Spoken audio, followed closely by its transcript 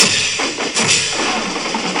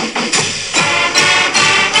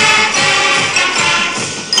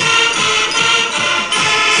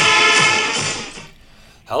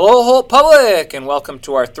Hello, Holt Public, and welcome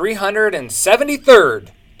to our 373rd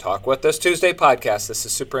Talk With Us Tuesday podcast. This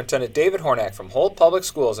is Superintendent David Hornak from Holt Public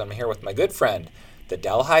Schools. I'm here with my good friend, the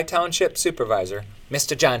Delhi Township Supervisor,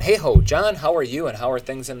 Mr. John Hey Holt. John, how are you, and how are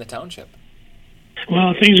things in the township?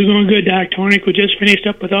 Well, things are going good, Dr. Hornak. We just finished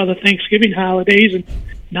up with all the Thanksgiving holidays, and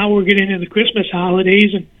now we're getting into the Christmas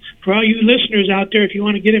holidays. And for all you listeners out there, if you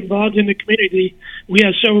want to get involved in the community, we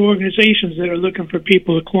have several organizations that are looking for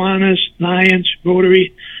people. The Kiwanis, Lions,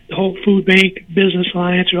 Rotary, the Holt Food Bank, Business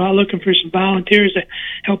Alliance are all looking for some volunteers to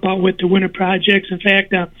help out with the winter projects. In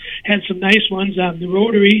fact, had some nice ones. The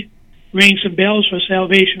Rotary rang some bells for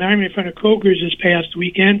Salvation Army in front of Kroger's this past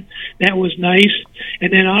weekend. That was nice.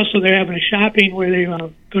 And then also they're having a shopping where they're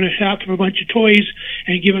going to shop for a bunch of toys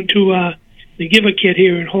and give them to the Give a Kid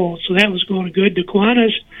here in Holt. So that was going good. The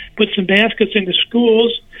Kiwanis put some baskets in the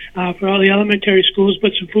schools for all the elementary schools,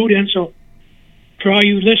 put some food in. So for all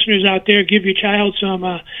you listeners out there, give your child some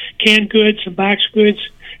canned goods, some box goods,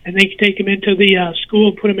 and they can take them into the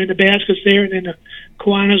school, put them in the baskets there, and then the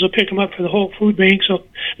Kiwanis will pick them up for the Holt Food Bank. So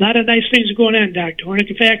a lot of nice things are going on, Dr.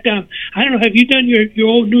 Hornak. In fact, I don't know, have you done your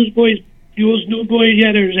old Newsboys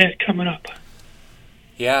yet, or is that coming up?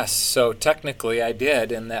 Yes, so technically I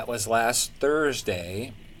did, and that was last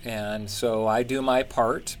Thursday. And so I do my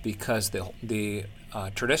part because the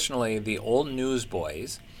traditionally the old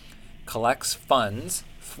Newsboys collects funds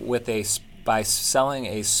by selling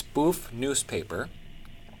a spoof newspaper,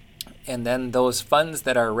 and then those funds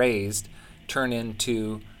that are raised turn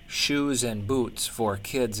into shoes and boots for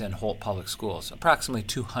kids in Holt Public Schools. Approximately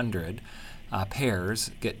 200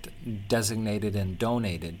 pairs get designated and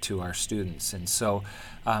donated to our students. And so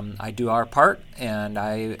I do our part, and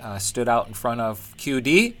I stood out in front of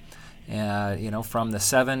QD from the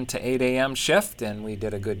 7 to 8 a.m. shift, and we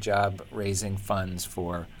did a good job raising funds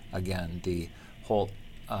for, again, the Holt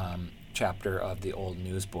chapter of the Old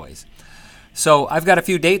Newsboys. So I've got a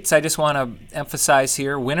few dates I just want to emphasize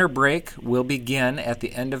here. Winter break will begin at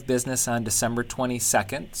the end of business on December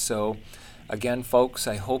 22nd. So again, folks,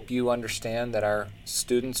 I hope you understand that our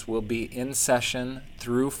students will be in session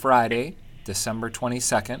through Friday, December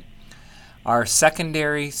 22nd. Our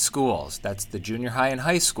secondary schools, that's the junior high and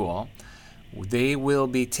high school, they will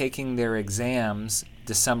be taking their exams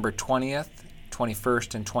December 20th,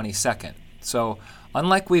 21st, and 22nd. So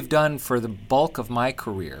unlike we've done for the bulk of my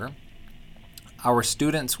career, our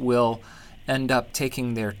students will end up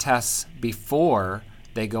taking their tests before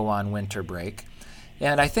they go on winter break.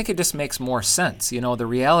 And I think it just makes more sense. You know, the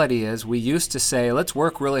reality is we used to say, let's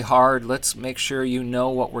work really hard, let's make sure you know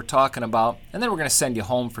what we're talking about, and then we're going to send you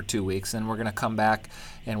home for 2 weeks, and we're going to come back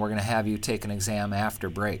and we're going to have you take an exam after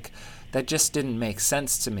break. That just didn't make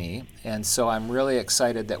sense to me, and so I'm really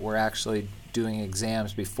excited that we're actually doing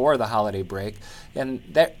exams before the holiday break, and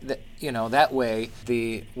that way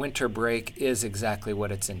the winter break is exactly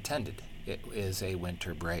what it's intended. It is a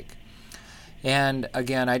winter break. And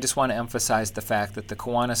again, I just want to emphasize the fact that the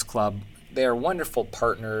Kiwanis Club, they are wonderful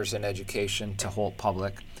partners in education to Holt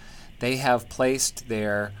Public. They have placed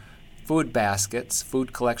their food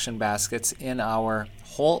collection baskets in our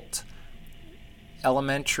Holt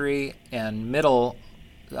elementary and middle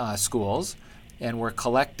schools, and we're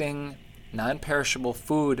collecting non-perishable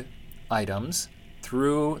food items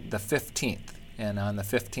through the 15th. And on the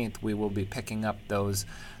 15th, we will be picking up those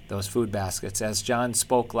food baskets. As John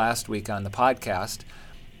spoke last week on the podcast,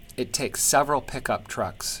 it takes several pickup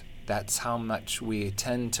trucks. That's how much we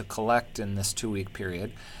tend to collect in this 2-week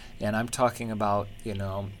period. And I'm talking about,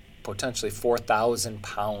 potentially 4,000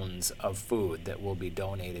 pounds of food that will be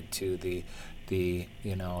donated to the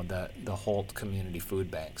Holt Community Food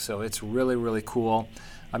Bank. So it's really, really cool.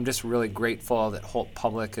 I'm just really grateful that Holt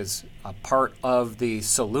Public is a part of the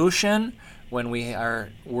solution when we are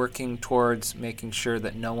working towards making sure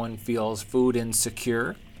that no one feels food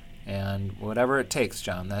insecure, and whatever it takes,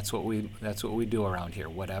 John. That's what we do around here.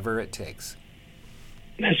 Whatever it takes.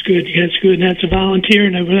 That's good. That's good. And that's a volunteer,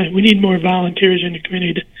 and we need more volunteers in the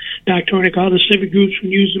community. Dr. Hornak, all the civic groups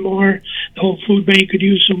can use some more. The whole food bank could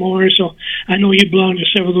use some more. So I know you belong to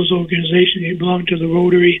several of those organizations. You belong to the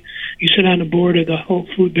Rotary. You sit on the board of the whole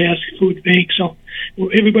food bank. So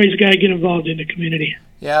everybody's got to get involved in the community.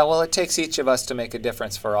 Yeah, well, it takes each of us to make a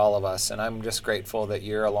difference for all of us, and I'm just grateful that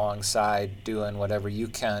you're alongside doing whatever you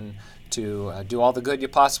can to do all the good you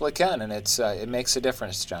possibly can, and it makes a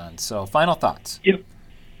difference, John. So final thoughts. Yep.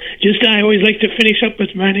 I always like to finish up with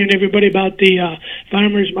reminding everybody about the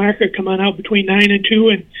farmers market. Come on out between 9 and 2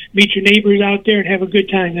 and meet your neighbors out there and have a good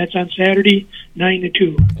time. That's on Saturday, 9 to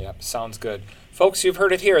 2. Yep, sounds good. Folks, you've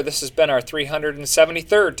heard it here. This has been our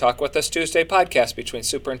 373rd Talk With Us Tuesday podcast between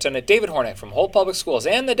Superintendent David Hornak from Holt Public Schools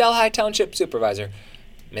and the Delhi Township Supervisor,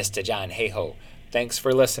 Mr. John Hey Ho. Thanks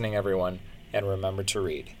for listening, everyone, and remember to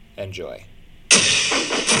read. Enjoy.